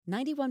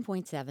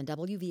91.7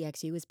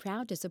 WVXU is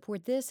proud to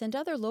support this and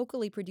other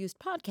locally produced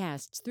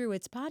podcasts through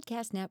its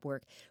podcast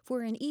network.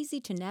 For an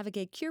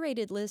easy-to-navigate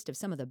curated list of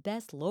some of the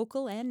best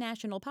local and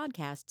national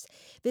podcasts,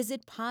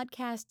 visit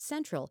Podcast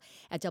Central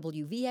at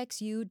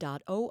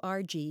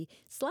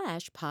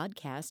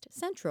wvxu.org/podcast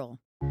central.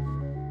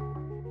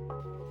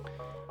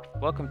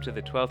 Welcome to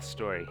The 12th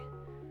Story,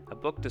 a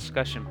book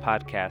discussion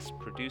podcast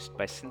produced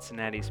by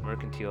Cincinnati's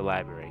Mercantile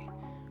Library,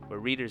 where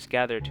readers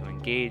gather to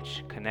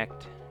engage,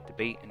 connect,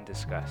 debate, and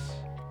discuss.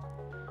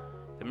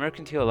 The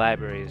Mercantile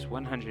Library is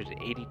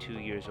 182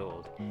 years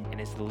old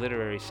and is the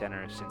literary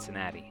center of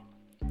Cincinnati.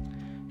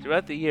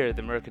 Throughout the year,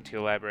 the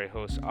Mercantile Library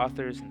hosts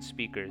authors and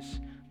speakers,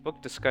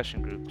 book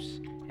discussion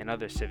groups, and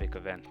other civic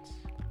events.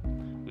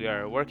 We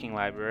are a working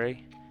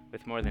library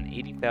with more than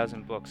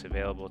 80,000 books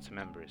available to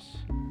members.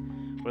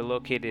 We're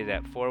located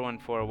at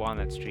 414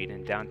 Walnut Street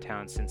in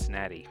downtown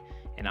Cincinnati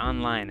and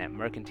online at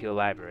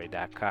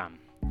mercantilelibrary.com.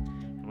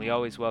 And we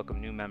always welcome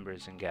new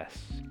members and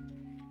guests.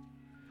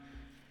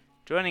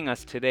 Joining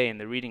us today in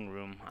the reading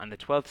room on the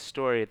 12th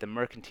story of the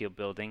Mercantile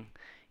Building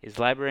is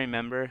library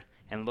member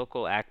and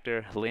local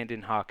actor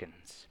Landon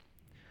Hawkins.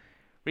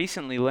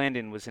 Recently,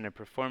 Landon was in a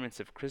performance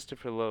of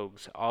Christopher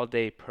Logue's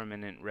All-Day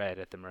Permanent Red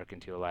at the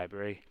Mercantile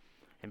Library,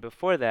 and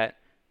before that,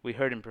 we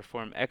heard him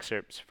perform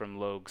excerpts from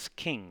Logue's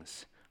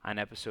Kings on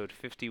episode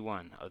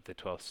 51 of the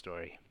 12th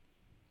story.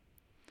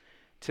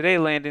 Today,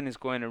 Landon is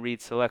going to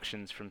read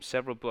selections from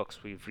several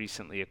books we've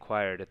recently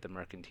acquired at the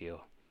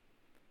Mercantile.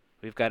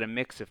 We've got a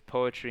mix of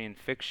poetry and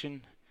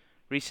fiction,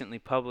 recently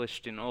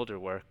published and older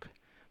work,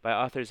 by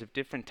authors of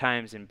different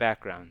times and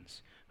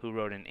backgrounds who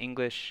wrote in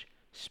English,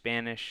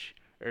 Spanish,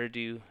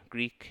 Urdu,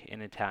 Greek,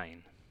 and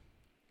Italian.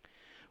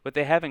 What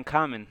they have in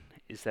common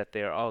is that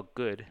they are all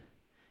good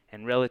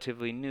and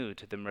relatively new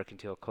to the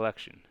Mercantile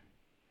collection.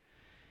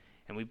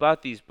 And we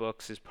bought these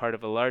books as part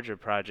of a larger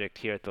project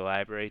here at the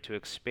library to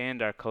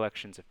expand our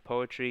collections of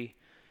poetry,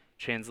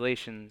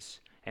 translations,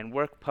 and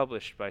work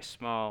published by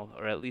small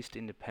or at least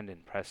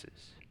independent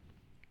presses.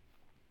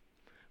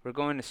 We're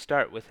going to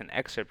start with an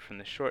excerpt from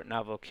the short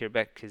novel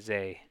Khirbet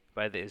Kizeh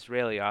by the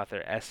Israeli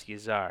author S.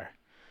 Yazar,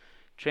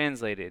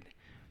 translated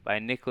by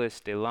Nicholas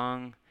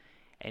DeLong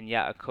and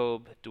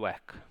Yaakov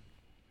Dweck.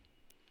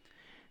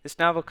 This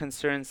novel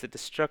concerns the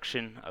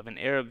destruction of an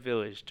Arab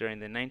village during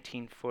the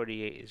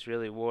 1948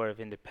 Israeli War of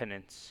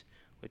Independence,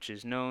 which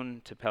is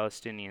known to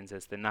Palestinians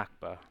as the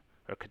Nakba,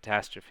 or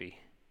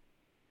catastrophe.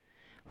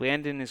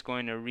 Landon is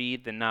going to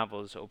read the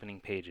novel's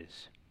opening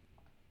pages.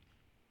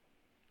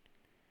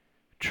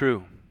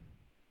 True,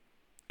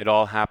 it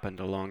all happened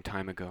a long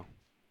time ago,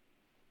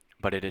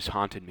 but it has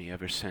haunted me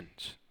ever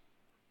since.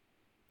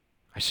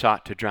 I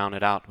sought to drown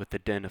it out with the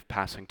din of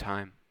passing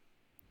time,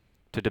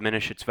 to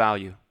diminish its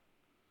value,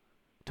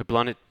 to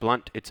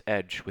blunt its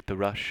edge with the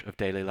rush of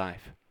daily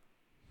life.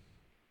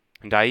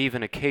 And I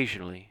even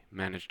occasionally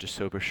managed a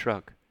sober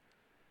shrug,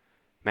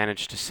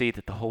 managed to see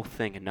that the whole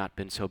thing had not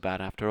been so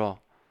bad after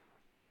all,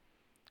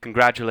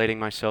 congratulating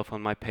myself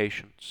on my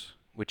patience,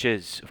 which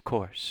is, of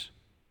course,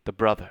 the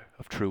brother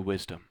of true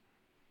wisdom.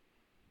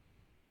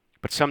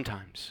 But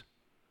sometimes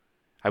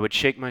I would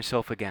shake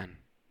myself again,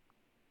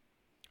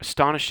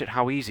 astonished at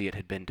how easy it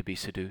had been to be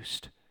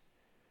seduced,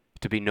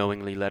 to be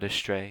knowingly led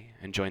astray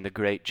and join the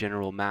great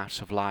general mass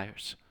of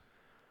liars,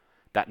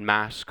 that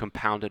mass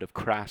compounded of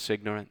crass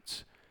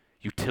ignorance,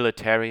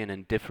 utilitarian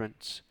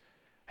indifference,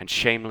 and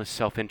shameless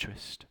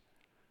self-interest,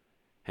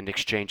 and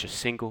exchange a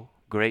single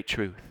great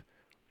truth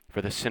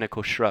for the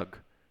cynical shrug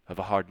of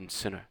a hardened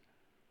sinner.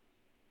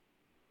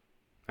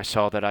 I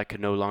saw that I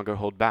could no longer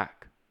hold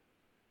back,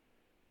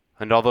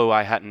 and although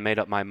I hadn't made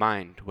up my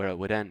mind where it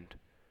would end,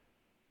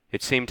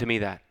 it seemed to me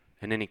that,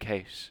 in any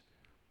case,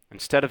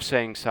 instead of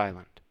staying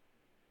silent,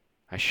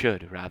 I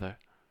should, rather,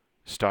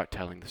 start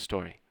telling the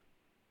story.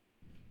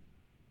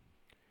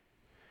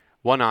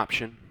 One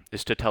option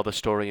is to tell the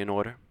story in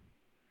order,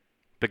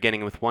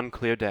 beginning with one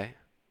clear day,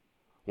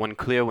 one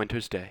clear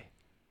winter's day,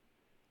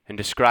 and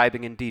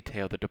describing in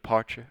detail the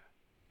departure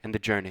and the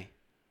journey,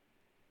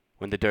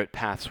 when the dirt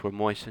paths were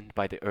moistened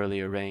by the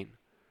earlier rain,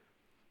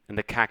 and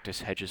the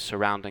cactus hedges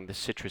surrounding the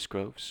citrus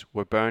groves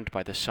were burned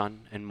by the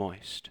sun and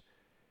moist,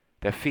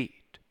 their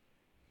feet,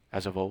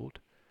 as of old,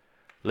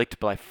 licked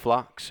by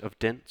flocks of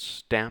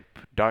dense, damp,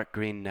 dark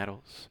green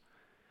nettles,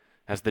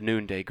 as the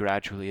noonday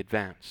gradually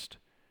advanced,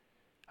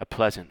 a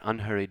pleasant,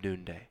 unhurried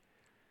noonday,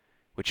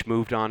 which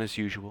moved on as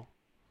usual,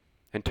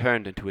 and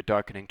turned into a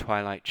darkening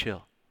twilight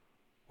chill,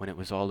 when it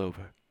was all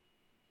over,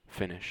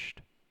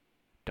 finished,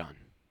 done.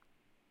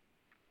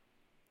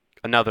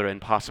 Another and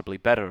possibly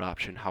better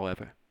option,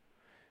 however,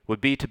 would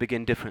be to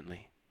begin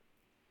differently,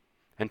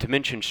 and to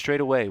mention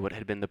straight away what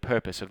had been the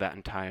purpose of that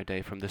entire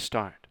day from the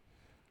start.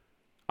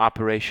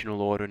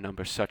 Operational order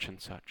number such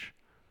and such,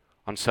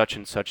 on such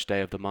and such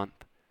day of the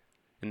month,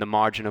 in the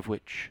margin of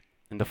which,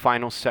 in the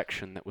final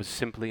section that was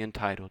simply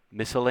entitled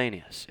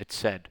Miscellaneous, it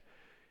said,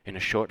 in a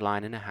short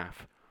line and a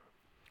half,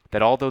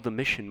 that although the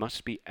mission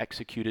must be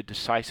executed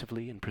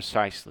decisively and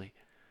precisely,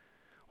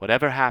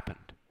 whatever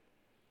happened,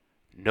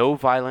 no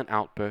violent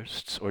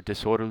outbursts or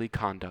disorderly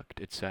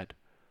conduct, it said,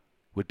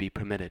 would be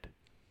permitted,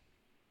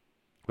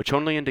 which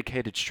only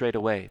indicated straight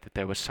away that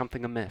there was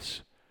something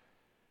amiss,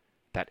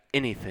 that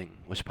anything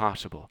was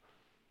possible,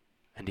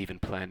 and even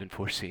planned and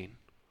foreseen,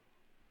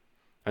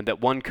 and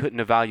that one couldn't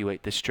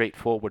evaluate this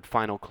straightforward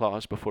final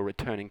clause before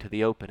returning to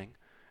the opening,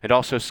 and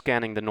also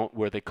scanning the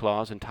noteworthy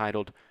clause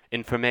entitled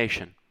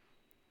Information,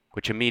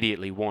 which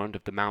immediately warned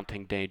of the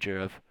mounting danger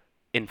of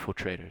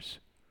infiltrators,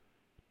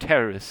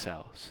 terrorist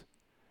cells,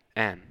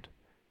 and,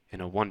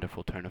 in a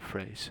wonderful turn of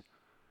phrase,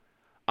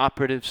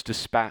 operatives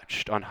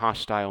dispatched on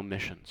hostile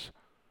missions.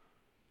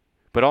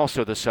 But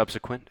also the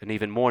subsequent and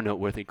even more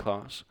noteworthy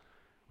clause,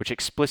 which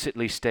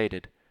explicitly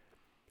stated,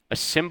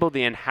 assemble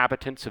the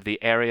inhabitants of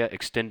the area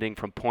extending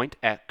from point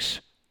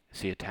X,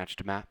 see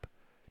attached map,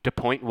 to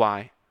point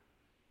Y,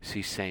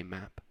 see same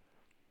map.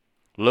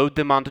 Load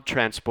them onto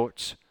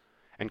transports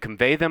and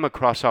convey them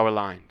across our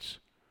lines.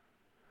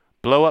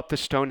 Blow up the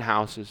stone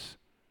houses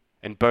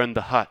and burn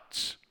the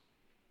huts.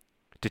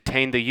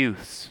 Detain the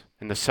youths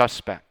and the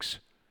suspects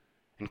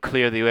and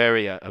clear the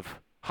area of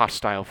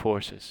hostile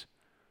forces,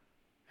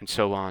 and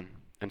so on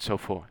and so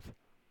forth.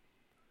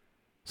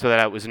 So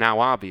that it was now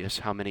obvious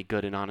how many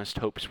good and honest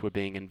hopes were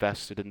being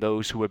invested in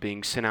those who were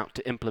being sent out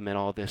to implement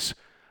all this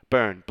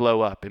burn,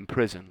 blow up,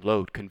 imprison,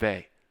 load,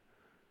 convey.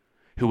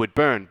 Who would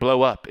burn,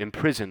 blow up,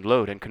 imprison,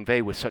 load, and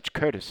convey with such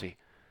courtesy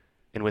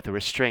and with a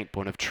restraint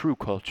born of true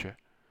culture.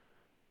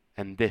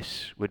 And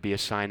this would be a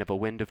sign of a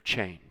wind of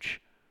change,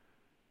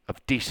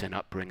 of decent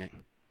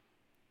upbringing,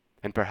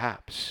 and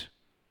perhaps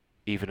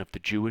even of the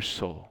Jewish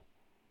soul,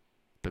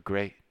 the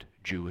great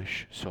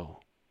Jewish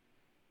soul.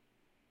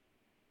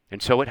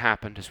 And so it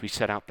happened as we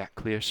set out that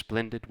clear,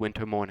 splendid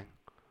winter morning,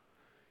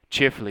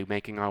 cheerfully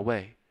making our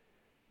way,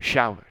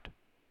 showered,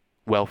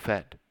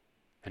 well-fed,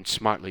 and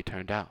smartly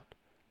turned out.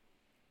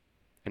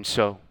 And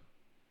so,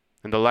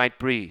 in the light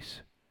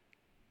breeze,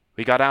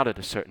 we got out at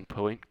a certain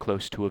point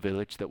close to a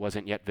village that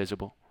wasn't yet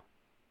visible,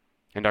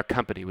 and our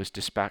company was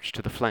dispatched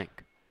to the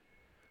flank,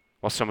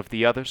 while some of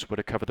the others were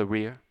to cover the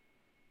rear,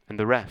 and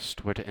the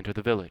rest were to enter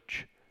the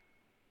village.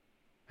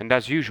 And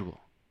as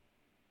usual,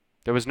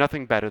 there was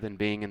nothing better than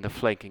being in the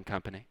flanking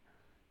company,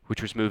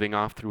 which was moving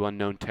off through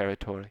unknown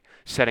territory,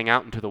 setting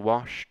out into the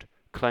washed,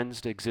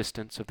 cleansed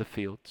existence of the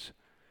fields,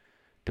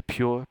 the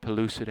pure,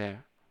 pellucid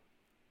air,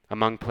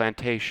 among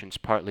plantations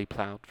partly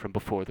plowed from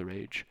before the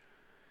rage,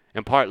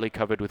 and partly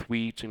covered with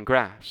weeds and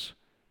grass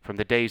from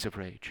the days of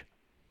rage.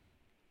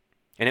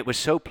 And it was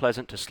so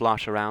pleasant to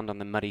slosh around on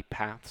the muddy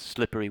paths,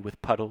 slippery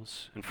with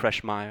puddles and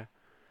fresh mire,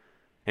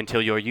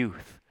 until your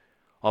youth,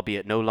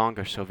 albeit no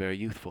longer so very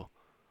youthful,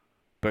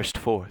 burst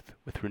forth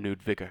with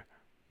renewed vigor.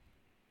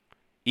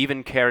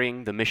 Even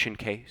carrying the mission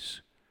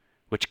case,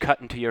 which cut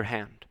into your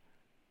hand,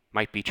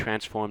 might be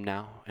transformed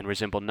now and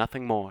resemble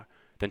nothing more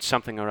than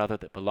something or other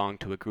that belonged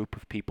to a group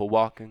of people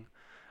walking,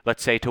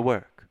 let's say, to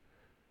work,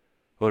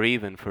 or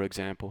even, for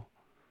example,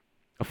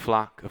 a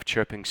flock of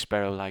chirping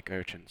sparrow-like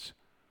urchins.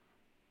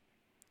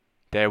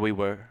 There we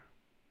were,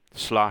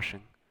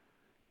 sloshing,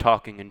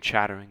 talking and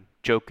chattering,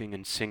 joking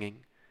and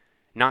singing,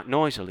 not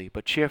noisily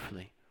but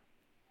cheerfully.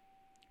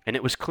 And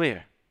it was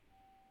clear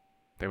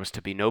there was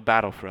to be no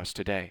battle for us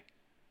today.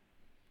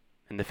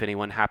 And if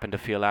anyone happened to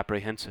feel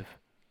apprehensive,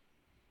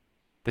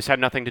 this had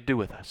nothing to do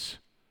with us.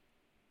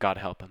 God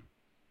help him.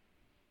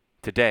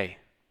 Today,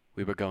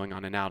 we were going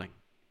on an outing.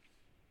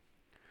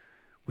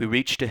 We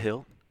reached a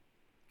hill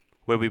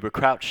where we were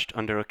crouched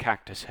under a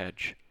cactus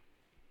hedge,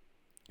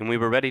 and we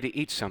were ready to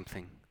eat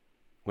something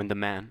when the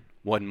man,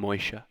 one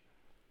Moishe,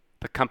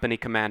 the company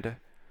commander,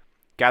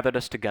 gathered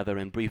us together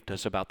and briefed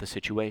us about the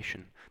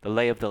situation, the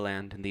lay of the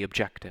land, and the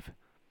objective,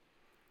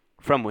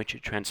 from which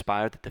it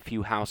transpired that the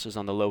few houses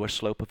on the lower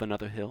slope of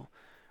another hill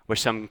were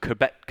some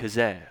kirbet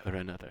kazeh or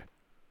another,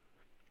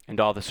 and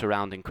all the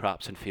surrounding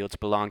crops and fields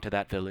belonged to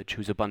that village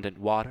whose abundant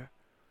water,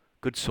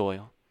 good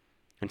soil,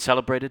 and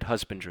celebrated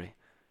husbandry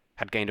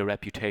had gained a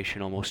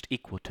reputation almost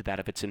equal to that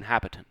of its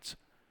inhabitants,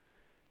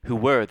 who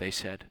were, they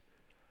said,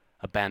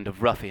 a band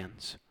of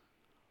ruffians,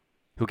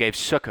 who gave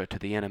succor to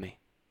the enemy,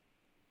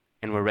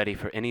 and were ready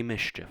for any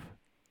mischief,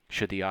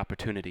 should the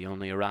opportunity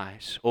only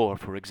arise, or,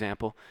 for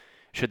example,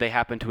 should they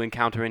happen to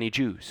encounter any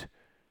Jews.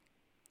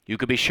 You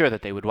could be sure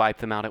that they would wipe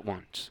them out at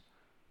once.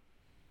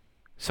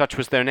 Such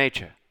was their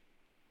nature,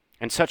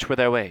 and such were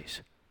their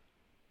ways.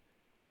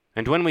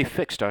 And when we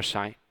fixed our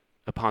sight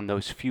upon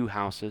those few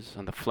houses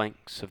on the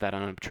flanks of that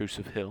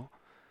unobtrusive hill,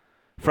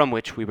 from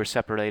which we were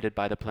separated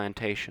by the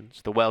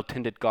plantations, the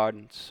well-tended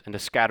gardens, and a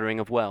scattering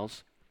of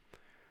wells,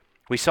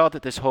 we saw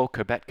that this whole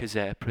kirbet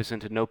kazeh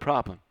presented no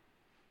problem,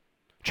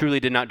 truly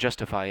did not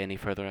justify any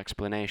further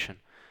explanation.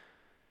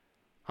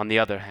 On the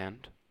other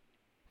hand,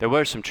 there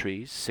were some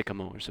trees,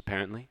 sycamores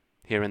apparently,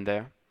 here and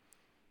there,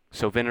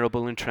 so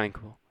venerable and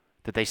tranquil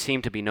that they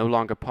seemed to be no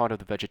longer part of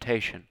the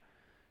vegetation,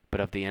 but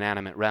of the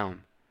inanimate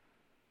realm.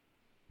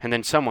 And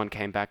then someone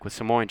came back with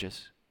some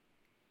oranges,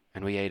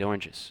 and we ate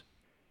oranges.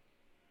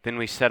 Then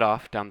we set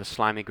off down the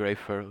slimy gray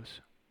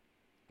furrows,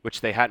 which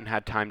they hadn't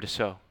had time to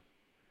sow.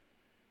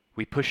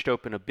 We pushed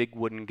open a big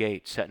wooden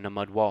gate set in a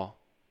mud wall,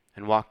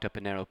 and walked up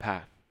a narrow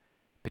path,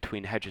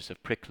 between hedges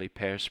of prickly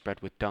pears spread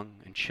with dung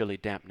and chilly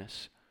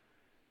dampness,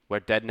 where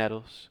dead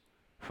nettles,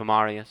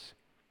 fumarias,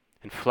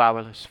 and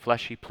flowerless,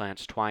 fleshy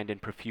plants twined in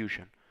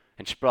profusion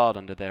and sprawled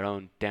under their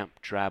own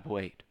damp, drab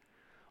weight,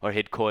 or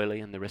hid coyly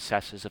in the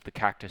recesses of the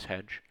cactus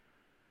hedge,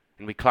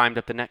 and we climbed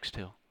up the next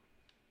hill.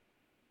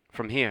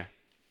 From here,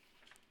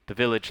 the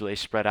village lay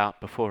spread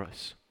out before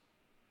us.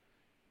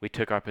 We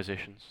took our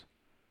positions,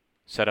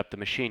 set up the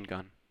machine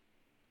gun,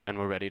 and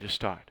were ready to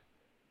start.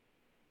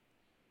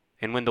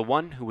 And when the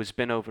one who was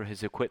bent over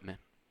his equipment,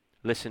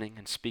 listening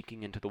and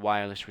speaking into the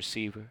wireless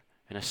receiver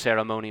in a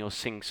ceremonial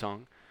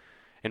sing-song,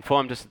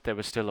 informed us that there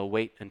was still a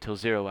wait until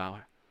 0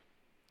 hour,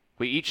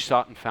 we each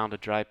sought and found a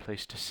dry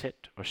place to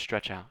sit or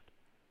stretch out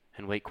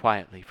and wait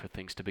quietly for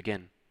things to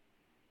begin.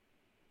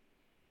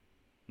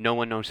 No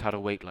one knows how to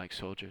wait like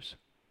soldiers.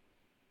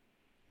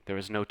 There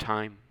is no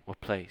time or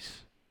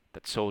place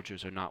that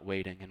soldiers are not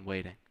waiting and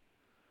waiting.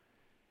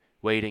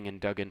 Waiting in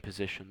dug-in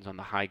positions on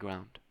the high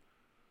ground,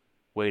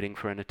 waiting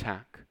for an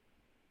attack,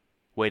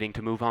 waiting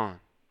to move on,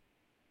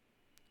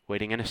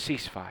 waiting in a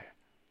ceasefire.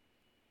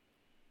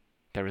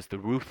 There is the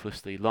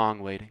ruthlessly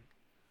long waiting,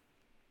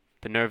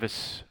 the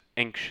nervous,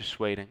 anxious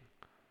waiting,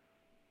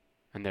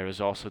 and there is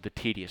also the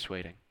tedious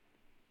waiting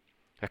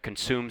that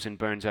consumes and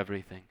burns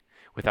everything,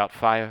 without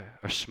fire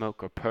or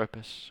smoke or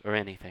purpose or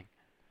anything.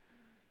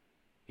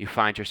 You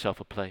find yourself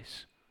a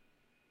place,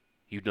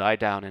 you lie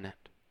down in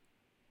it,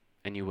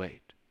 and you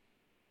wait.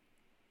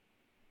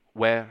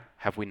 Where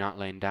have we not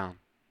lain down?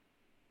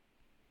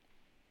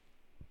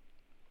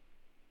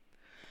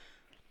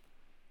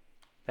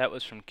 That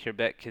was from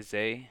Kirbet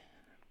Kizé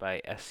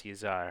by S.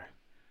 Yazar.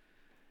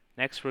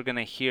 Next, we're going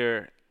to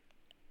hear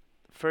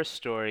the first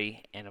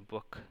story in a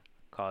book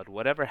called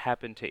Whatever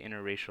Happened to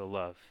Interracial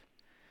Love.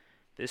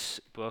 This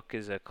book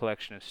is a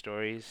collection of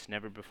stories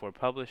never before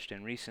published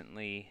and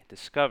recently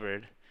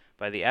discovered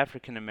by the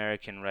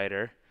African-American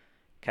writer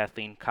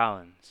Kathleen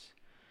Collins.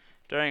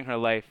 During her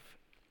life,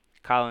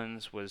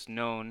 Collins was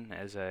known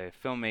as a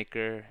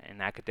filmmaker,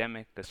 an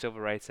academic, a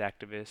civil rights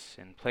activist,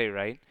 and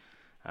playwright.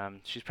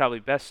 She's probably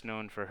best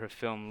known for her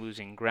film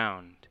Losing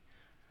Ground.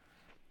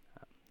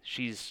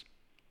 She's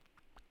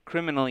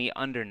criminally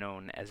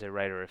underknown as a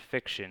writer of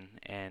fiction,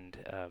 and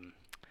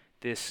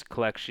this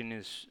collection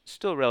is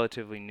still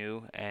relatively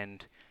new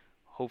and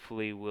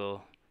hopefully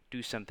will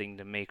do something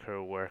to make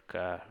her work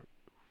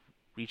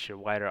reach a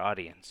wider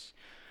audience.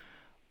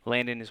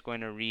 Landon is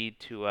going to read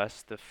to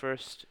us the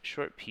first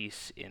short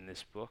piece in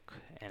this book,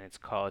 and it's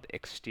called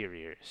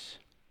Exteriors.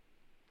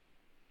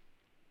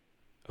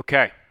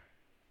 Okay.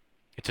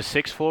 It's a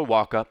 6-floor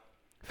walk-up,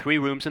 3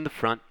 rooms in the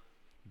front,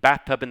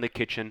 bathtub in the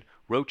kitchen,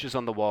 roaches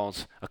on the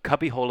walls, a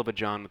cubby hole of a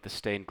john with a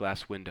stained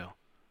glass window.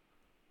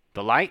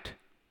 The light?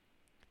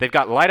 They've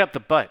got light up the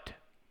butt.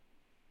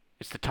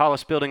 It's the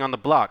tallest building on the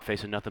block,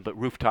 facing nothing but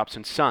rooftops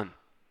and sun.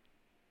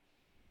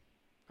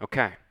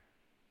 Okay.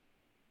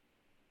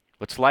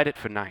 Let's light it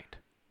for night.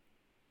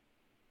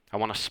 I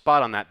want a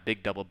spot on that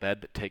big double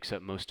bed that takes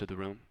up most of the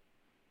room,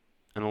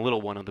 and a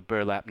little one on the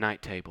burlap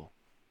night table.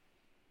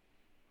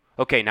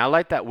 Okay, now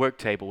light that work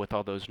table with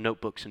all those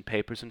notebooks and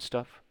papers and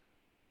stuff.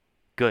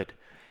 Good.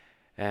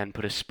 And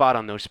put a spot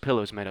on those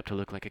pillows made up to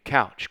look like a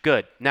couch.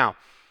 Good. Now,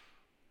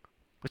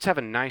 let's have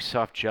a nice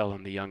soft gel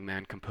on the young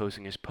man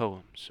composing his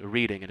poems or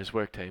reading at his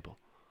work table.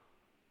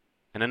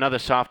 And another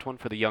soft one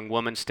for the young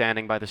woman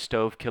standing by the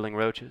stove killing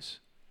roaches.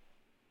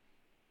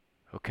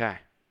 Okay.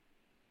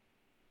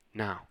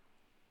 Now,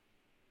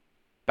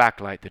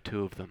 backlight the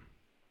 2 of them,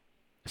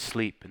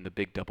 asleep in the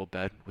big double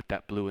bed with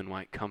that blue and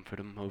white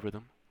comfortum over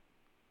them.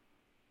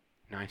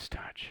 Nice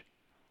touch.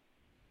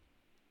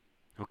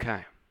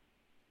 Okay.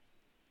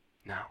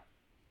 Now,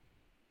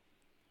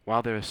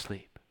 while they're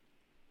asleep,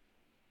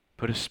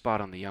 put a spot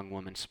on the young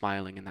woman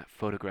smiling in that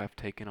photograph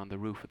taken on the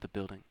roof of the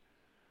building,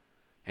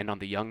 and on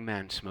the young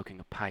man smoking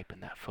a pipe in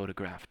that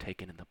photograph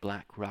taken in the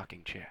black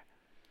rocking chair.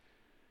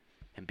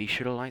 And be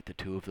sure to light the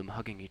 2 of them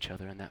hugging each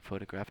other in that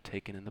photograph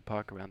taken in the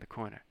park around the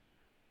corner.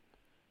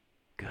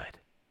 Good.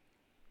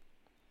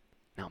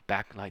 Now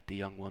backlight the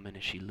young woman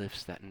as she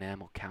lifts that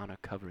enamel counter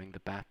covering the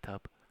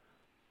bathtub,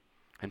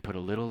 and put a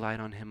little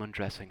light on him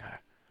undressing her,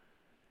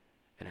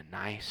 and a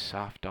nice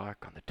soft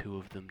dark on the 2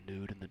 of them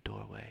nude in the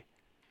doorway.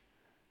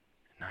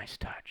 Nice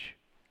touch.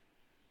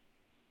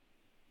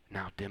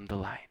 Now dim the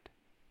light.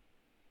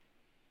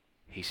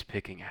 He's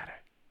picking at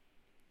her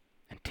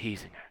and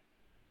teasing her.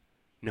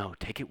 No,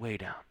 take it way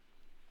down.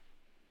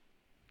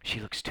 She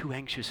looks too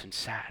anxious and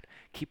sad.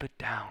 Keep it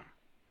down.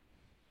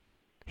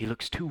 He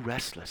looks too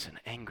restless and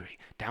angry.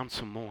 Down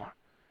some more.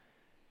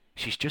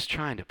 She's just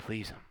trying to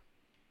please him.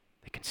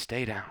 They can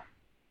stay down.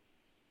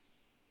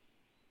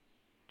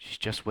 She's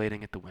just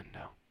waiting at the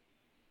window.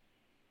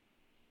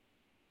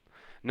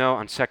 No,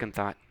 on second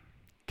thought,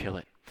 kill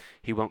it.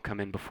 He won't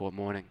come in before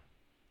morning.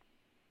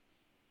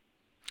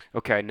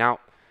 Okay, now,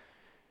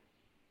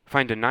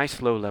 find a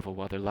nice low level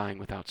while they're lying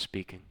without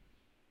speaking.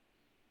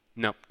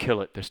 No,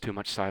 kill it. There's too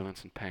much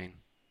silence and pain.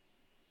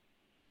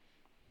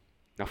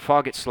 Now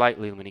fog it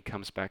slightly when he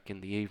comes back in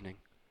the evening,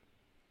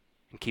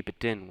 and keep it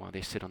dim while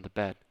they sit on the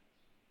bed.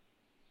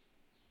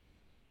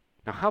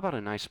 Now how about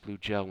a nice blue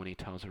gel when he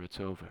tells her it's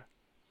over?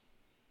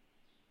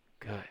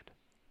 Good.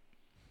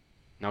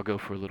 Now go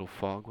for a little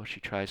fog while she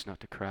tries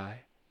not to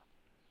cry.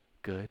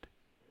 Good.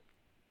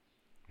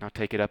 Now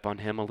take it up on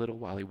him a little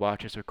while he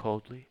watches her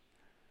coldly.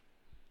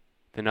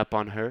 Then up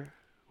on her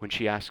when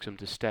she asks him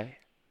to stay.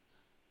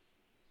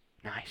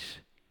 Nice.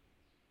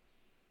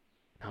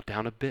 Now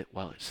down a bit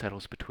while it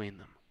settles between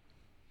them.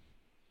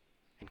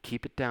 And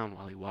keep it down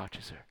while he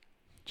watches her.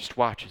 Just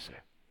watches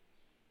her.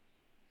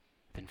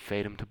 Then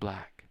fade him to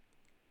black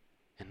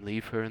and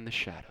leave her in the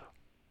shadow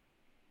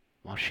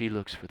while she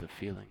looks for the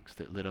feelings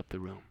that lit up the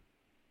room.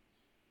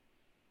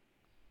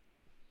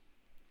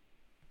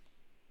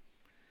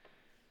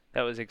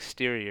 That was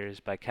Exteriors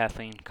by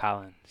Kathleen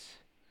Collins.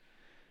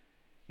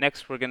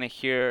 Next, we're going to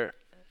hear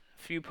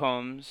a few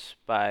poems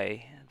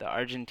by the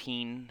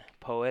Argentine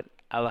poet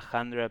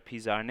Alejandra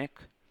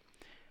Pizarnik.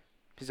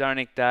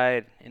 Pizarnik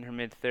died in her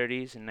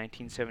mid-30s in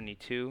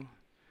 1972.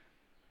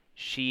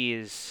 She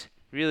is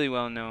really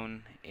well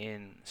known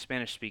in the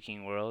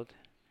Spanish-speaking world.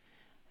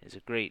 Is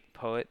a great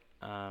poet,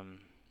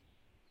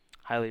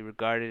 highly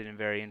regarded and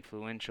very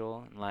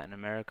influential in Latin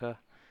America.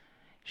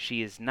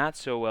 She is not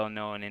so well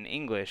known in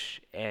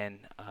English, and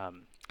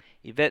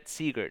Yvette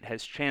Siegert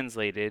has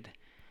translated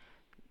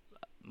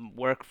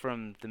work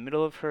from the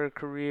middle of her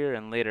career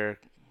and later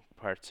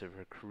parts of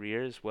her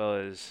career, as well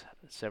as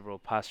several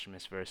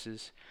posthumous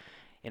verses,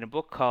 in a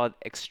book called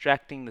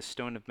Extracting the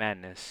Stone of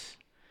Madness.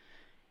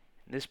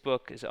 This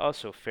book is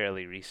also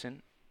fairly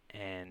recent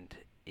and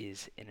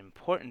is an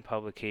important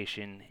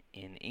publication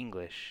in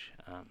English.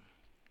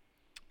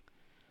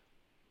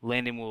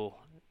 Landon will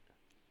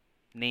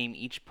name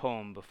each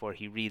poem before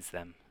he reads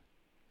them.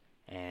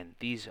 And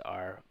these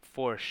are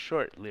 4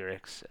 short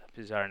lyrics.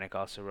 Pizarnik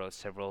also wrote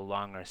several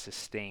longer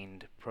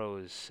sustained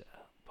prose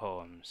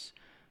poems.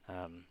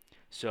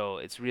 So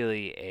it's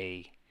really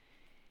a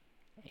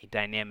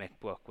dynamic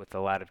book with a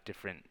lot of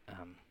different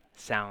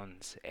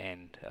sounds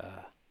and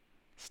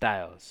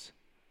styles,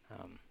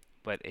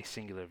 but a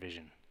singular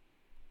vision.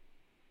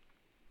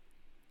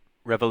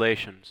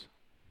 Revelations.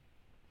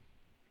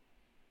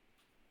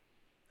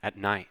 At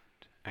night,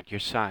 at your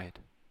side,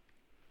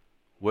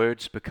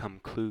 words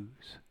become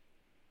clues,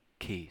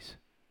 keys.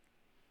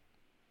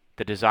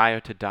 The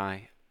desire to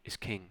die is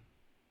king.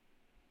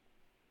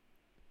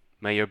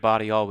 May your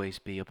body always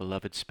be a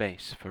beloved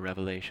space for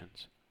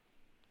revelations.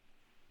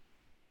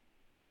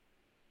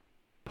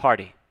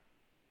 Party.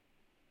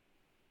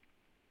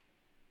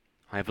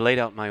 I have laid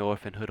out my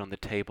orphanhood on the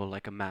table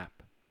like a map.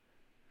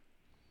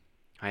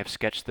 I have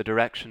sketched the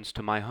directions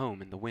to my home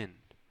in the wind.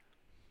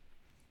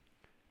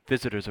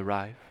 Visitors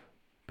arrive,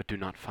 but do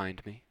not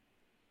find me.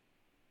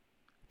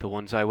 The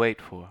ones I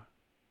wait for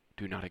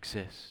do not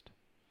exist.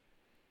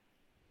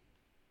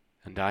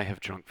 And I have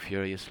drunk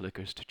furious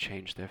liquors to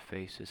change their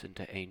faces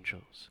into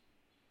angels,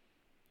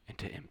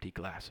 into empty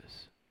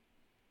glasses.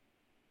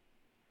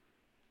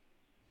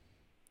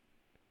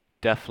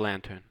 Deaf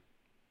lantern.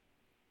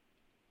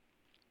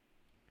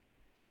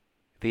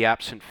 The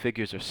absent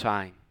figures are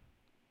sighing,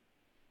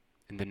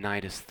 and the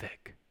night is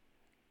thick.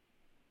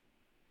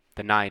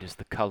 The night is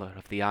the color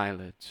of the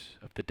eyelids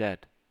of the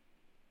dead.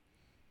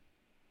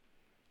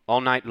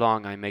 All night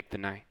long I make the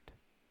night.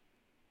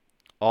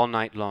 All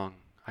night long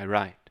I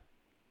write.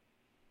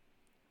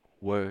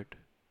 Word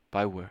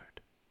by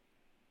word,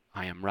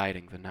 I am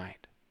writing the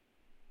night.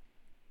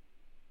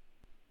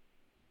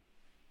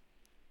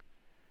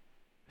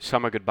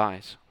 Summer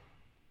goodbyes.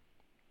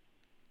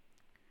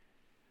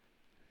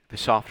 The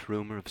soft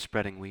rumor of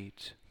spreading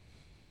weeds.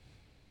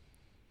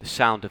 The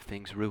sound of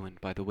things ruined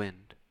by the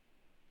wind.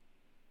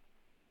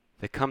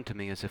 They come to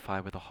me as if I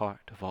were the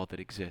heart of all that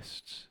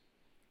exists.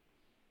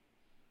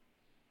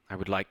 I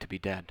would like to be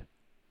dead,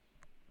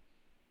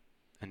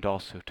 and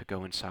also to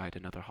go inside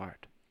another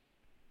heart.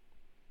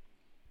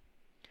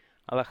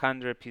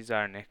 Alejandra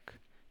Pizarnik,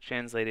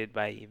 translated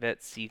by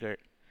Yvette Siegert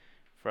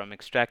from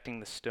Extracting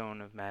the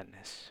Stone of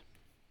Madness.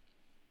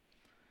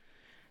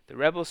 The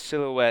Rebel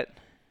Silhouette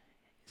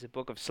is a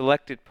book of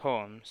selected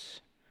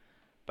poems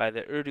by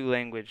the Urdu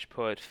language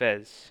poet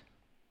Fez,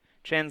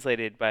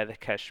 translated by the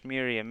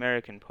Kashmiri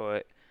American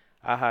poet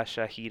Aha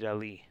Shahid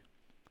Ali.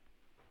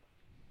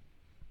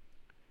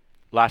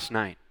 Last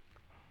night.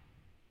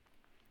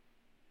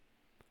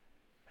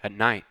 At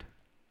night,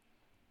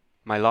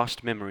 my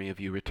lost memory of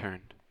you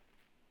returned.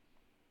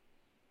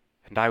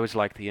 And I was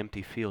like the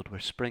empty field where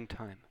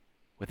springtime,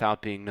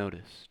 without being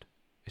noticed,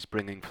 is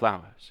bringing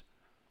flowers.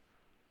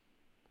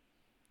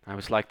 I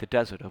was like the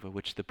desert over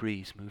which the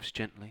breeze moves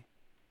gently,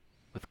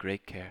 with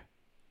great care.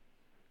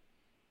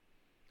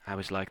 I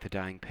was like the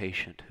dying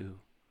patient who,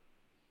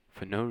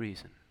 for no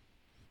reason,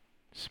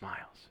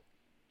 smiles.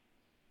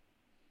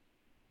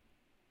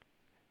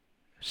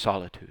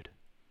 Solitude.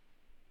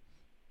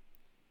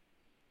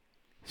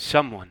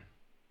 Someone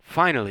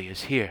finally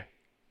is here.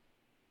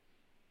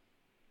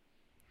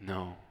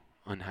 No,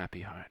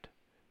 unhappy heart.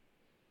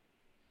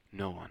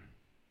 No one.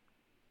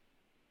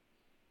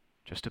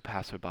 Just a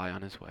passerby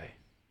on his way.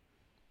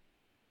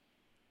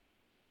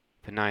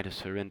 The night is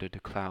surrendered to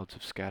clouds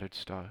of scattered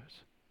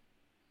stars.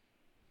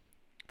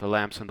 the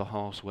lamps in the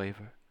halls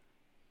waver.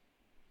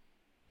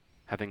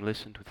 Having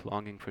listened with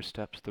longing for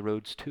steps, the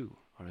roads too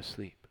are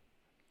asleep.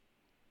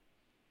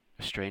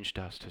 A strange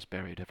dust has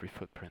buried every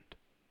footprint.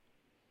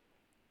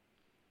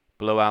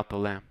 Blow out the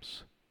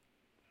lamps.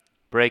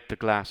 Break the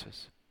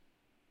glasses.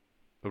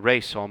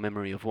 Erase all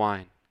memory of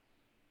wine.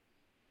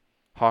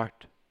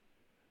 Heart,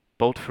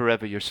 bolt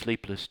forever your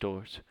sleepless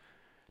doors.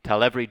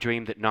 Tell every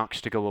dream that knocks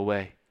to go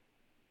away.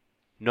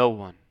 No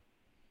one,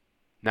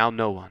 now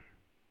no one,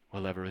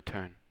 will ever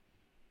return.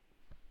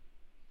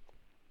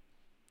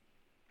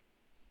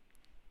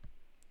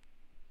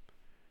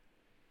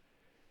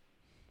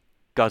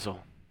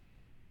 Guzzle.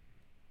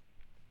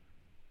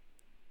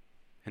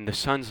 In the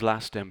sun's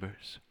last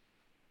embers,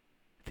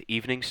 the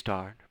evening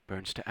star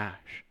burns to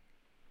ash.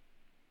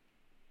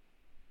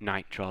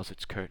 Night draws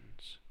its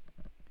curtains,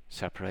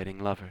 separating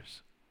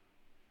lovers.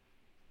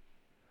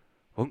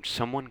 Won't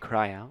someone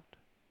cry out?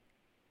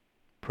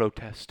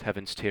 Protest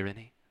heaven's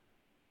tyranny?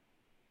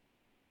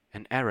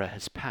 An era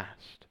has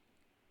passed,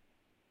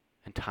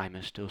 and time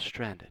is still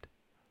stranded,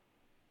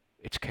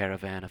 its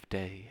caravan of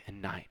day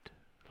and night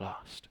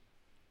lost.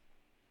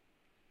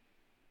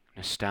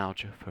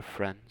 Nostalgia for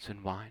friends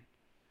and wine.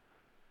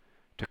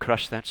 To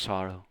crush that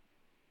sorrow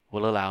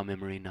will allow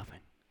memory nothing.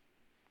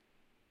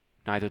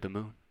 Neither the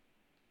moon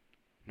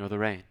nor the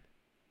rain.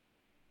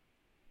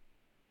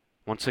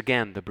 Once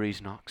again the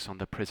breeze knocks on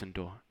the prison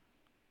door.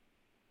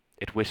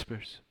 It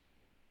whispers,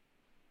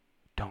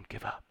 "Don't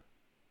give up.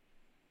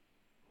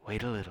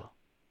 Wait a little.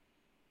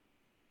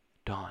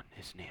 Dawn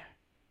is near."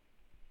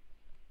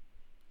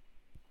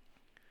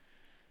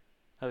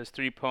 That was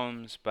 3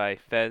 poems by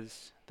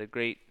Fez, the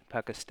great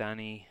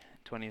Pakistani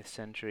 20th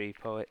century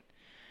poet,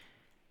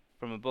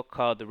 from a book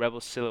called The Rebel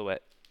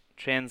Silhouette,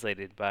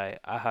 translated by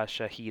Aha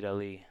Shahid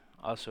Ali,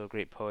 also a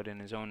great poet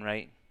in his own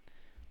right.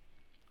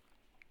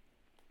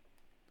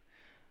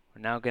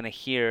 We're now going to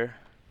hear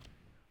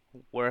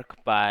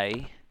work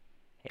by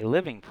a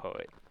living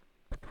poet,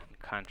 in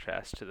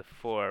contrast to the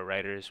 4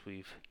 writers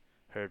we've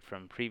heard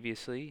from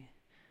previously.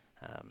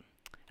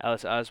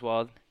 Alice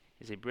Oswald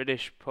is a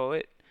British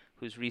poet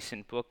whose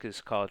recent book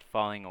is called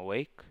Falling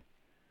Awake,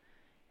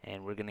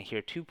 and we're going to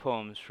hear 2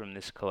 poems from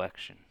this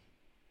collection.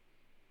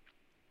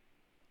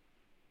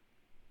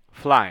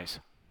 Flies.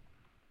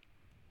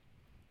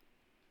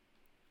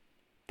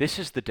 This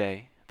is the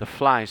day the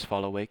flies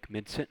fall awake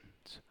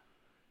mid-sentence,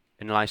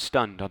 and lie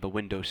stunned on the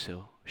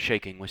windowsill,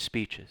 shaking with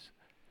speeches.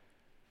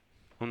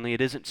 Only it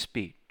isn't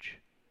speech.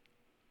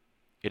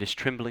 It is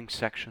trembling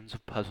sections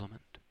of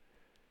puzzlement,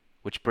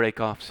 which break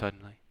off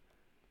suddenly,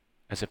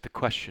 as if the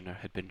questioner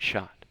had been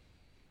shot.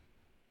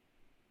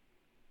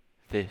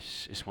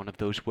 This is one of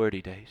those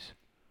wordy days,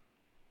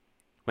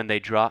 when they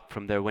drop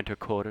from their winter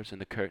quarters in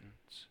the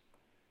curtains,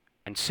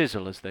 and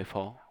sizzle as they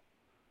fall,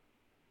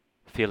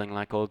 feeling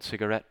like old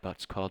cigarette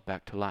butts called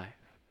back to life,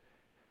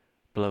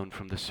 blown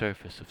from the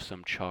surface of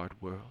some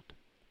charred world.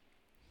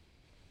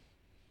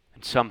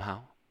 And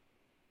somehow,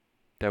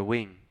 their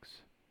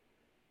wings,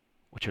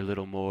 which are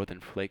little more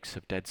than flakes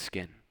of dead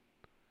skin,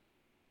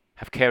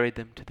 have carried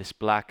them to this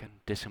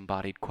blackened,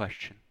 disembodied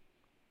question.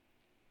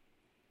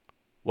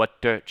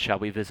 What dirt shall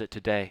we visit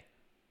today?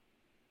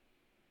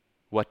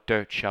 What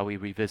dirt shall we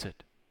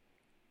revisit?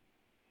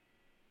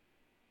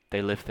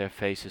 They lift their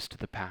faces to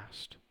the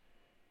past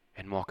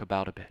and walk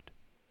about a bit,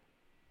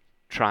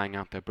 trying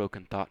out their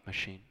broken thought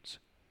machines,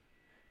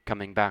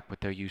 coming back with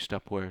their used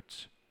up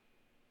words.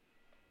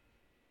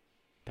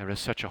 There is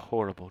such a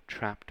horrible,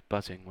 trapped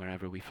buzzing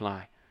wherever we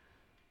fly.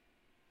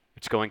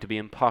 It's going to be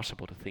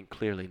impossible to think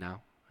clearly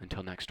now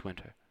until next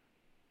winter.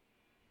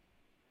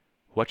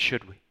 What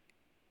should we?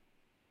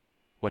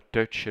 What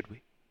dirt should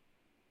we?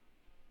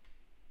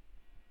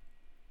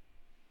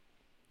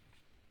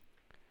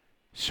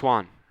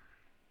 Swan.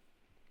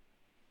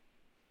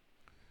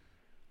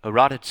 A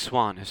rotted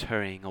swan is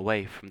hurrying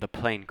away from the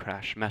plane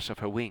crash mess of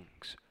her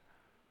wings.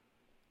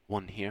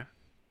 One here,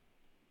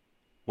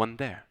 one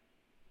there.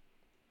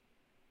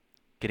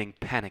 Getting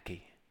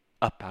panicky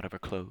up out of her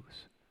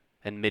clothes,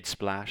 and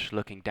mid-splash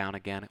looking down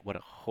again at what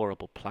a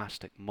horrible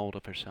plastic mold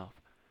of herself,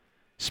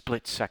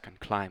 split second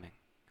climbing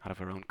out of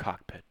her own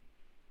cockpit.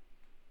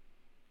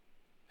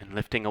 And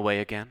lifting away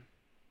again,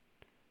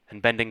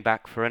 and bending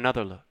back for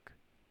another look,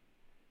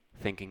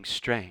 thinking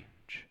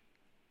strange,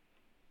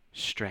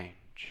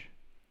 strange.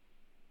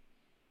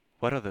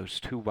 What are those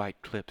 2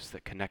 white clips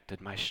that connected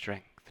my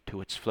strength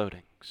to its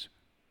floatings?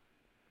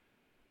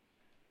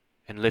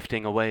 And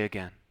lifting away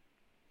again,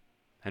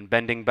 and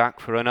bending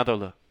back for another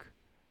look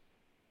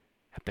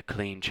at the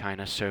clean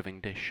china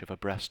serving dish of a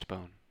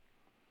breastbone,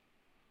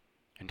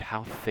 and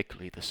how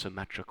thickly the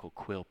symmetrical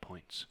quill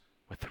points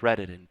were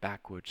threaded in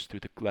backwards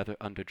through the leather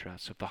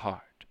underdress of the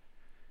heart,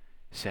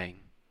 saying,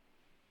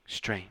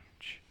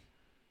 strange,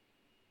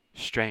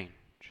 strange.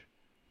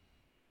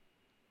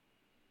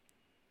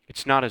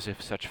 It's not as if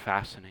such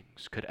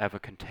fastenings could ever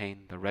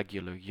contain the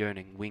regular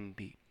yearning wing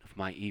beat of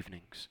my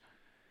evenings,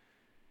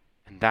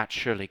 and that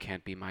surely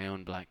can't be my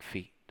own black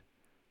feet,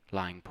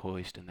 lying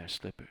poised in their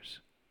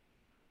slippers.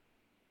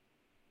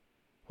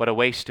 What a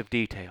waste of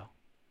detail,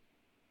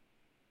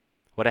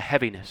 what a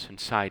heaviness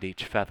inside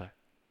each feather.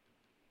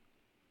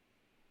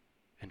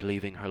 And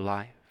leaving her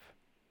life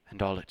and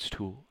all its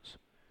tools,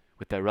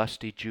 with their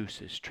rusty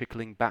juices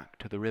trickling back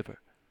to the river,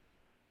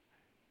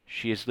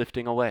 she is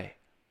lifting away.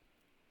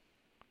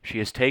 She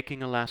is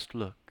taking a last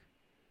look,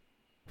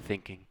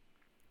 thinking,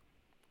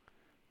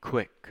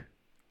 quick,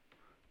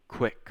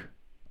 quick,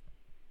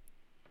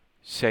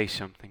 say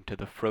something to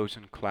the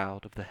frozen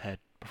cloud of the head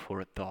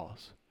before it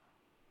thaws,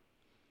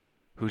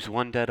 whose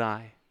one dead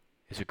eye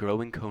is a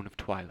growing cone of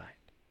twilight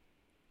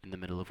in the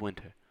middle of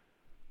winter.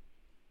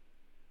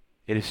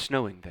 It is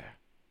snowing there,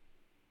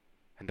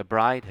 and the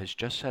bride has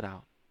just set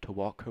out to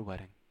walk her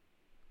wedding.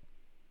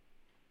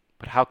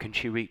 But how can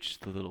she reach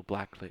the little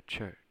black-lit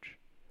church?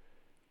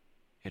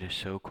 It is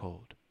so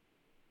cold.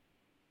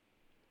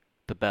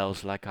 The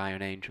bells, like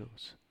iron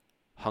angels,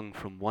 hung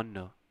from one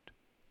note,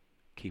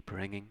 keep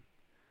ringing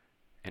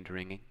and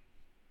ringing.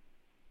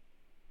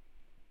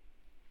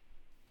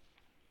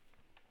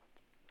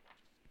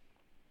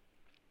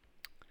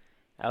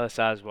 Alice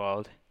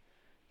Oswald,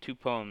 2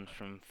 poems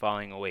from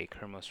Falling Awake,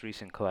 her most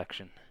recent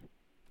collection.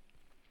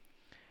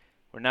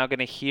 We're now going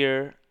to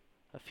hear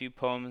a few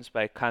poems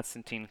by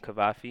Constantine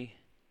Cavafy,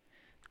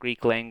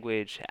 Greek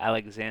language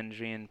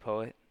Alexandrian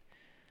poet,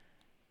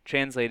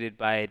 translated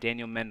by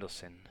Daniel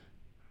Mendelsohn,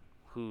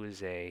 who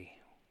is a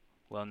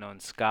well-known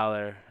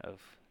scholar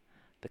of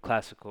the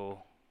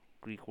classical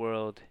Greek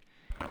world,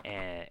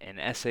 and an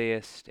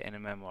essayist and a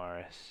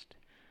memoirist.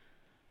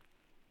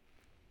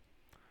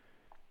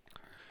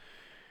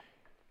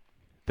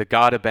 The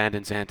god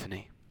abandons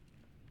Antony.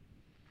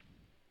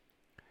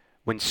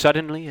 When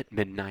suddenly at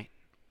midnight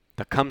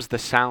there comes the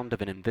sound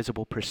of an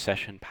invisible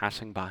procession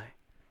passing by,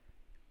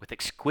 with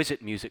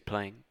exquisite music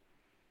playing,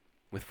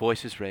 with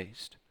voices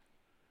raised,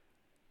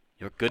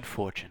 your good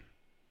fortune,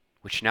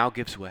 which now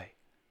gives way,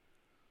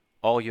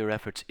 all your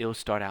efforts'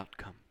 ill-starred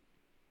outcome,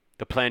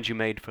 the plans you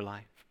made for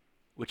life,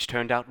 which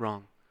turned out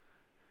wrong,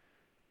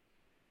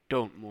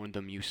 don't mourn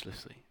them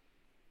uselessly.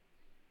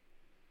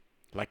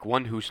 Like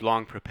one who's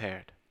long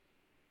prepared,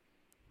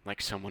 like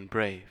someone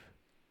brave,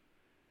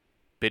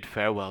 bid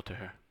farewell to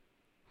her,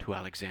 to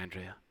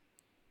Alexandria,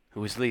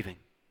 who is leaving.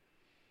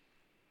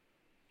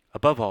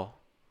 Above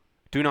all,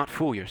 do not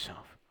fool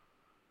yourself.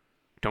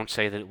 Don't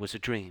say that it was a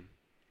dream,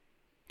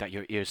 that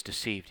your ears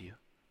deceived you.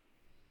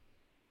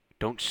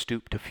 Don't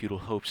stoop to futile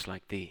hopes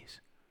like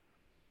these.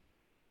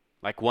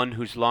 Like one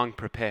who's long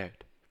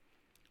prepared,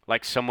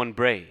 like someone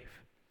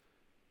brave,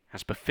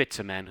 as befits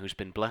a man who's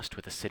been blessed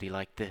with a city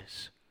like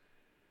this.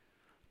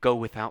 Go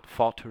without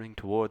faltering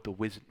toward the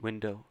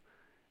window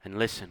and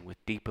listen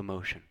with deep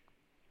emotion,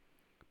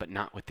 but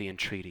not with the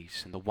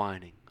entreaties and the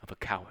whining of a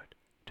coward,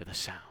 to the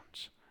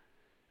sounds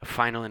of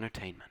final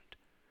entertainment,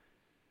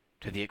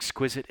 to the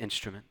exquisite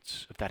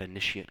instruments of that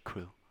initiate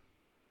crew,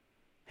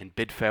 and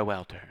bid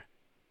farewell to her,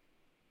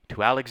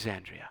 to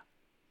Alexandria,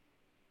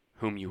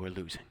 whom you are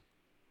losing.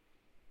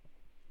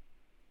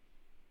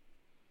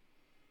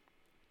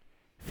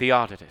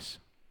 Theodotus.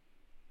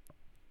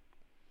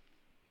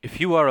 If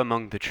you are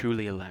among the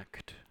truly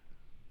elect,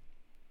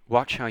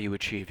 watch how you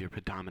achieve your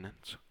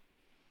predominance.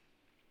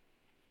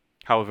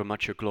 However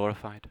much you're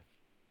glorified,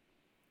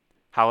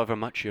 however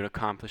much your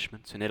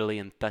accomplishments in Italy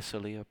and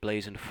Thessaly are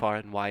blazoned far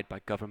and wide by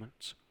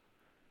governments,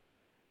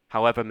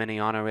 however many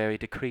honorary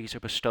decrees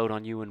are bestowed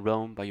on you in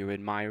Rome by your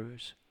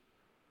admirers,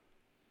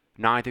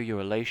 neither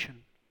your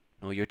elation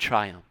nor your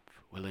triumph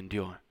will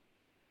endure,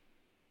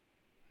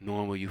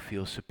 nor will you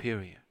feel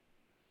superior.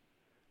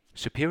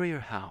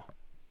 Superior how?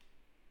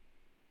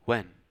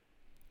 When,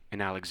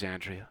 in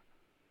Alexandria,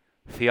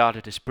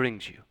 Theodotus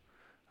brings you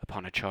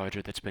upon a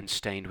charger that's been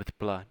stained with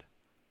blood,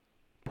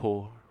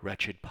 poor,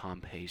 wretched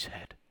Pompey's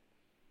head.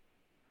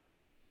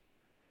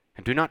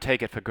 And do not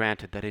take it for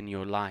granted that in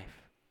your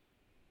life,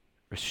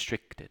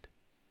 restricted,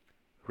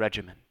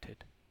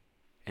 regimented,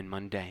 and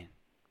mundane,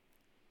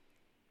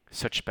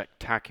 such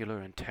spectacular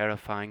and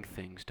terrifying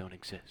things don't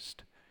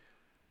exist.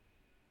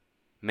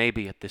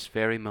 Maybe at this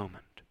very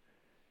moment,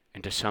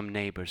 into some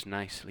neighbor's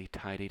nicely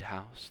tidied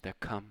house there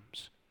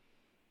comes,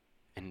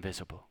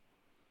 invisible,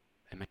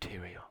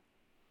 immaterial,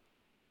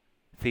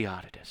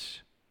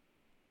 Theodotus,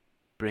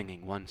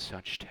 bringing one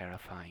such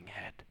terrifying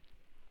head.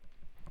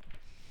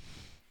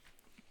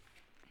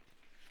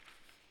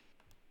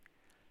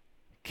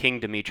 King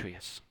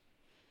Demetrius.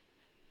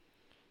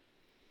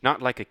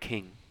 Not like a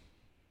king,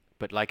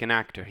 but like an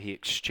actor, he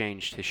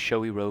exchanged his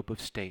showy robe of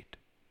state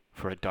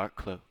for a dark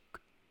cloak,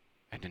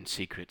 and in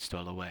secret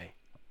stole away.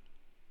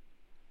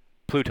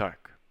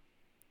 Plutarch,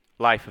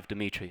 Life of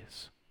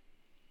Demetrius.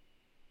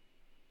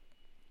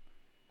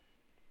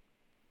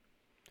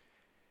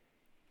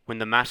 When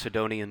the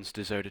Macedonians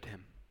deserted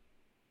him,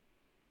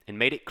 and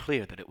made it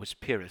clear that it was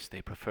Pyrrhus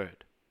they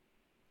preferred,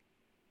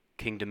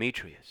 King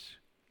Demetrius,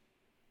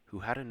 who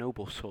had a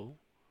noble soul,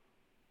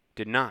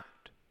 did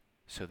not,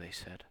 so they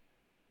said,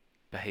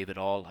 behave at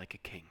all like a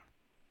king.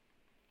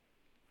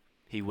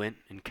 He went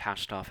and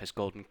cast off his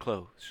golden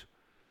clothes,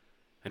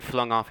 and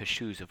flung off his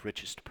shoes of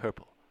richest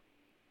purple.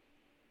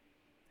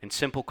 In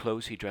simple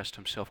clothes he dressed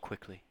himself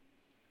quickly,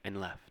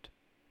 and left,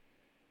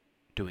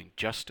 doing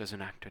just as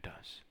an actor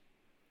does,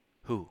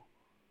 who,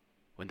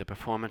 when the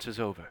performance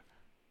is over,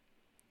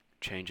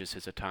 changes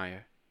his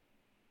attire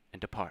and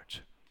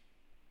departs.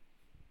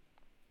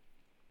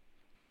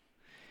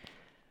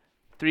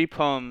 3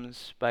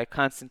 poems by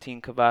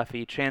Constantine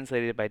Cavafy,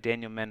 translated by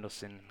Daniel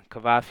Mendelsohn.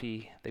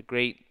 Cavafy, the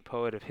great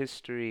poet of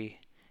history,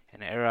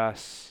 and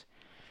Eros,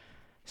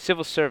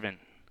 civil servant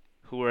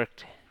who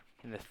worked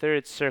in the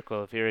third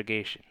circle of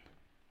irrigation.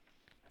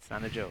 That's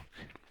not a joke.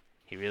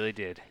 He really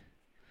did.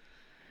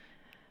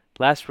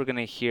 Last, we're going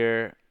to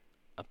hear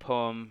a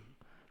poem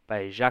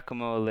by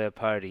Giacomo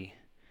Leopardi,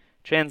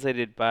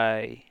 translated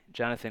by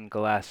Jonathan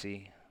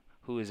Galassi,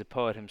 who is a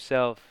poet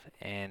himself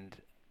and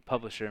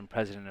publisher and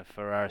president of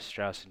Farrar,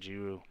 Straus and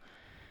Giroux.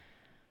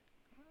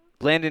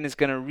 Landon is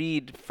going to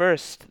read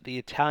first the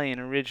Italian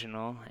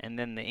original and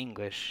then the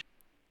English.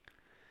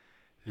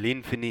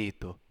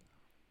 L'infinito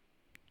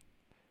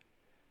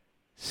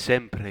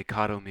sempre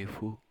caro mi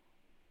fu,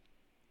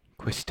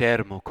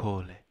 quest'ermo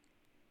cole,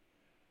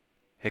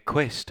 e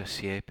questa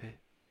siepe,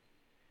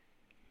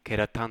 che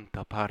da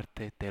tanta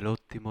parte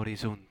dell'ottimo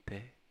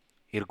orizzonte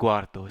il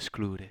guardo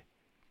esclude.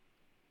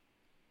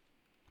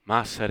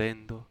 Ma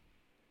salendo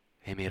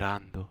e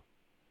mirando,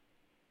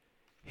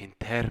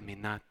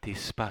 interminati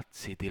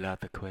spazi di là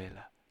da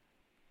quella,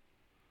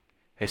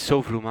 e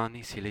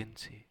sovrumani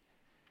silenzi,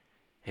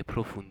 e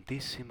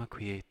profondissima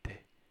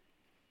quiete,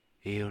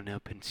 io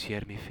nel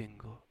pensier mi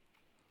fingo,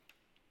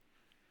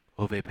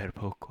 ove per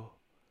poco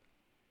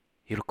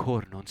il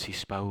cor non si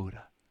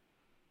spaura.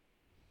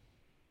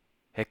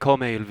 E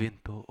come il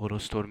vento o lo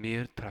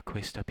stormir tra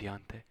questa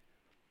piante,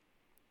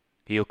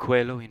 io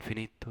quello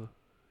infinito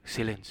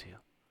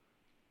silenzio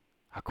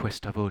a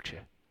questa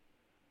voce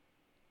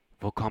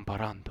vo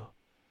comparando,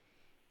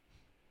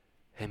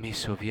 e mi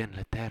sovvien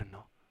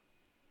l'eterno,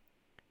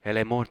 e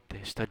le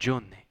morte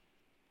stagioni,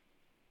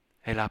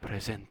 e la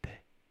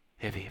presente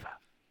e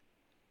viva,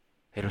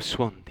 e il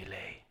suon di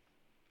lei.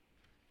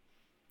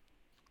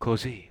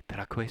 Così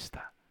tra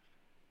questa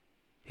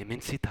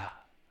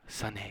immensità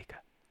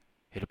s'annega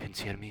il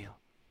pensier mio,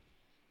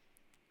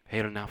 e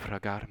il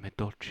naufragar m'è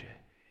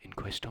dolce in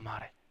questo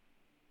mare.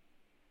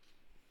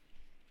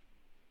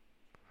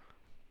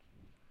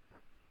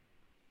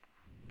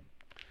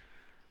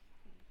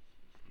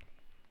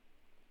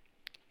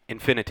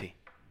 Infinity.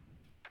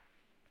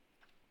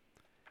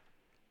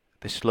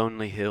 This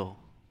lonely hill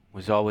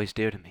was always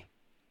dear to me,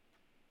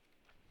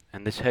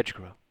 and this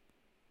hedgerow,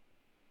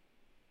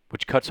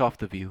 which cuts off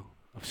the view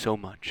of so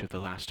much of the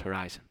last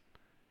horizon.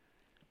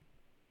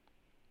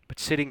 But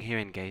sitting here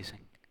and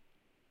gazing,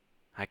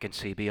 I can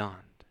see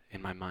beyond,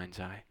 in my mind's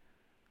eye,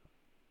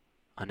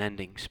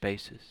 unending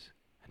spaces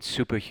and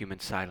superhuman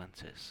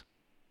silences,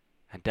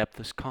 and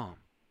depthless calm,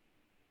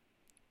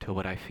 till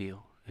what I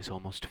feel is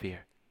almost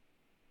fear.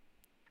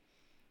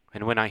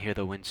 And when I hear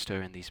the wind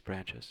stir in these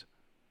branches,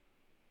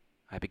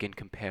 I begin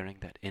comparing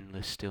that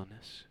endless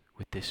stillness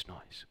with this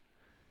noise,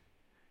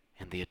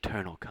 and the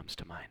eternal comes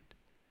to mind,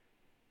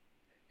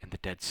 and the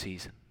dead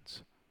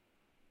seasons,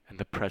 and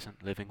the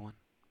present living one,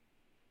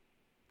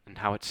 and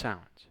how it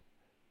sounds.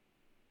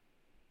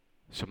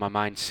 So my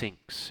mind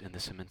sinks in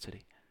this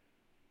immensity,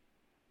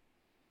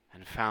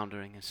 and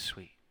foundering is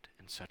sweet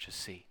in such a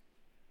sea.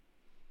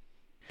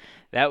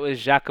 That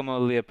was Giacomo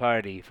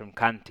Leopardi from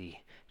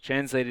Canti,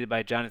 translated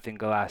by Jonathan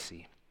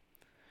Galassi.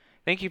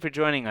 Thank you for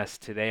joining us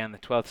today on the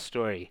 12th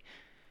Story.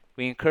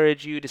 We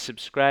encourage you to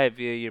subscribe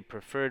via your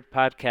preferred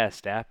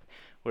podcast app.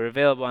 We're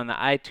available on the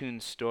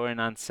iTunes Store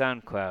and on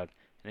SoundCloud.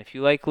 And if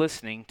you like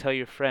listening, tell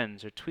your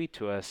friends or tweet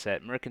to us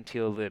at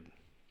Mercantile Lib.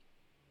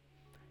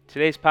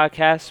 Today's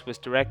podcast was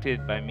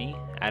directed by me,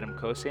 Adam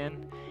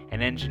Kosan,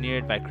 and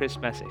engineered by Chris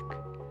Messick.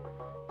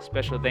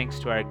 Special thanks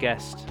to our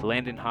guest,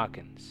 Landon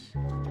Hawkins.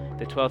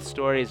 The 12th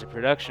Story is a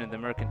production of the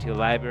Mercantile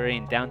Library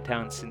in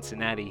downtown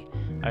Cincinnati.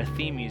 Our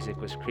theme music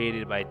was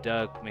created by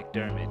Doug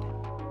McDermott.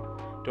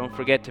 Don't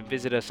forget to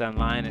visit us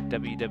online at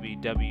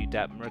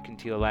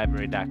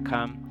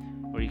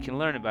www.mercantilelibrary.com, where you can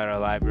learn about our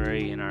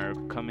library and our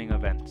upcoming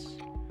events.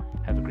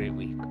 Have a great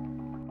week.